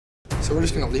So we're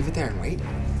just gonna leave it there and wait?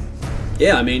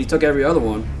 Yeah, I mean, he took every other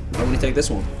one. Why wouldn't he take this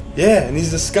one? Yeah, and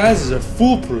these disguises are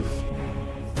foolproof.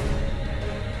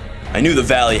 I knew the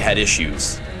Valley had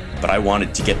issues, but I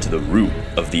wanted to get to the root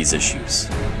of these issues.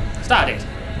 Stardate,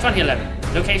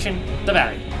 2011. Location, the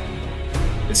Valley.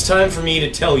 It's time for me to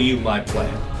tell you my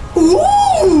plan.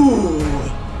 Ooh!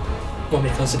 Want me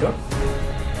to close the door?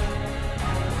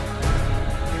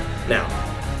 Now,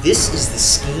 this is the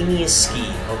schemiest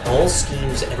scheme of all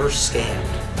schemes ever scammed.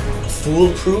 A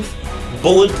foolproof,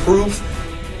 bulletproof,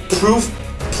 proof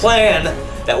plan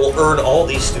that will earn all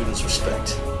these students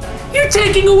respect. You're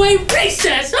taking away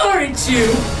recess, aren't you?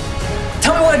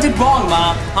 Tell me what I did wrong,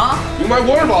 Mom, huh? You my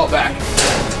water bottle back.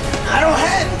 I don't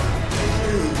have it.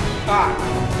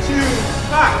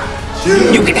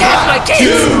 You can have my case!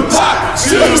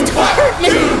 Please don't hurt me!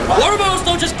 Water bottles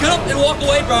don't just get up and walk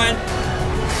away, Brian.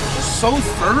 So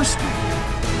thirsty.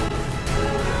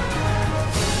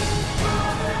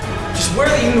 Just wear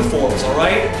the uniforms, all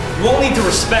right? You won't need to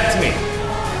respect me.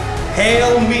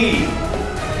 Hail me.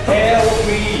 Hail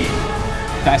me.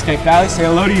 Guys, Cake Valley, say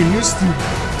hello to your new student.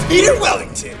 Peter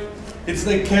Wellington! It's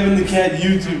like Kevin the Cat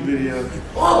YouTube video.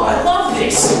 Oh, I love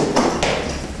this!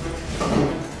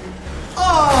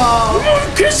 Oh!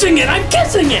 I'm kissing it! I'm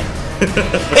kissing it!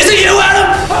 Is it you,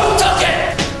 Adam? Who took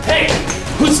it? Hey,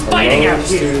 who's fighting out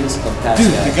here? Dude,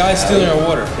 the guy's stealing our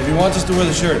water. If he wants us to wear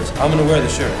the shirts, I'm gonna wear the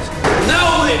shirts.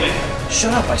 No limit.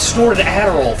 Shut up, I snorted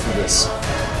Adderall for this.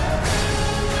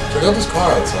 Check out this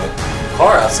car outside.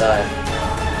 Car outside.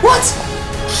 What?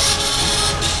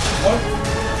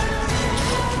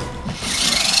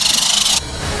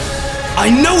 I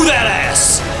know that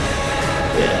ass!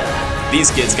 Yeah.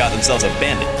 These kids got themselves a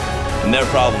bandit, and their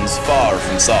problem's far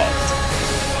from solved.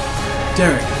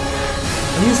 Derek,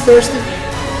 are you thirsty?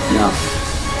 No,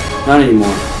 not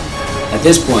anymore. At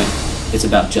this point, it's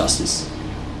about justice.